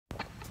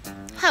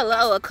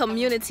Hello, a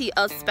community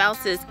of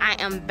spouses. I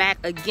am back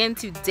again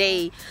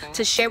today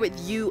to share with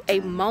you a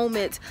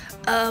moment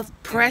of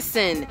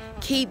pressing.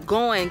 Keep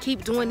going,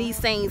 keep doing these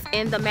things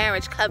in the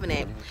marriage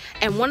covenant.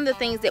 And one of the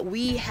things that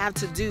we have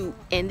to do,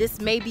 and this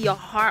may be a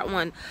hard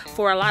one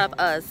for a lot of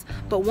us,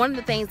 but one of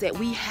the things that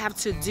we have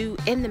to do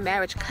in the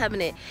marriage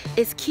covenant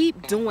is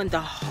keep doing the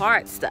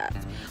hard stuff.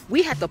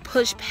 We have to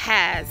push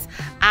past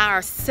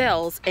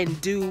ourselves and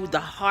do the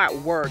hard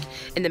work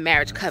in the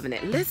marriage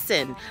covenant.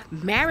 Listen,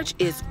 marriage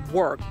is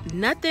work.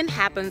 Nothing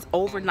happens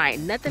overnight.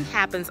 Nothing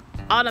happens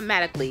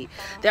automatically.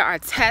 There are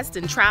tests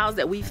and trials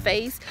that we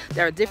face.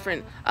 There are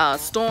different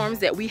storms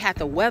that we have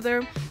to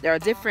weather. There are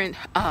different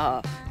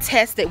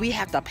tests that we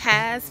have to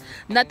pass.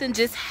 Nothing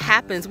just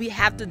happens. We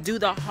have to do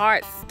the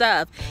hard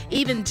stuff.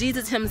 Even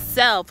Jesus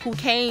himself, who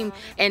came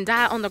and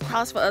died on the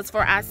cross for us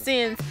for our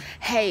sins,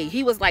 hey,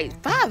 he was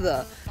like,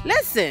 Father,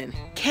 listen,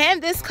 can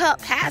this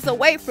cup pass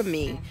away from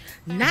me?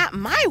 Not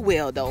my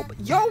will though, but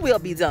your will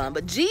be done.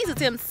 But Jesus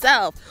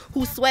himself,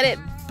 who sweated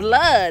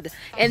blood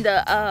in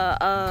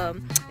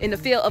the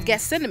field of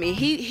Gethsemane,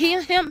 he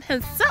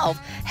himself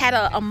had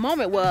a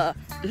moment where,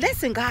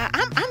 listen, God,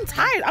 I'm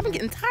tired. I'm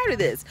getting tired of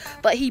this.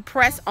 But he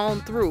pressed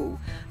on through.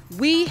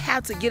 We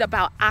have to get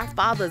about our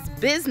Father's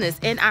business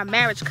in our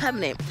marriage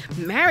covenant.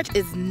 Marriage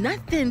is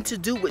nothing to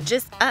do with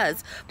just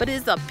us, but it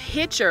is a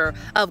picture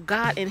of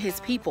God and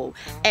his people.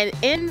 And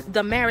in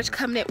the marriage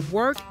covenant,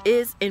 work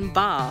is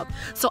involved.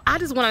 So I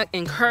just want to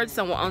encourage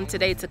someone on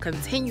today to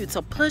continue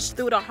to push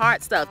through the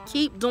hard stuff.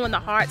 Keep doing the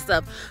hard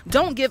stuff.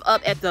 Don't give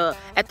up at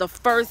the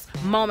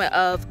first moment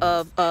of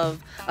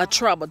a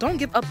trouble. Don't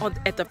give up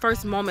at the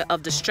first moment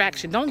of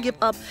distraction. Don't give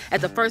up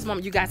at the first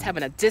moment you guys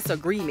having a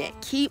disagreement.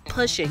 Keep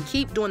pushing.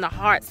 Keep doing the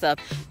hard stuff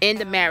in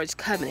the marriage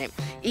covenant.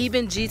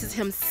 Even Jesus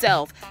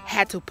himself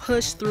had to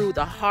push through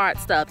the hard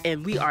stuff,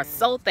 and we are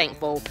so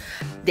thankful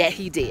that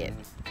he did.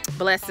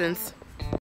 Blessings.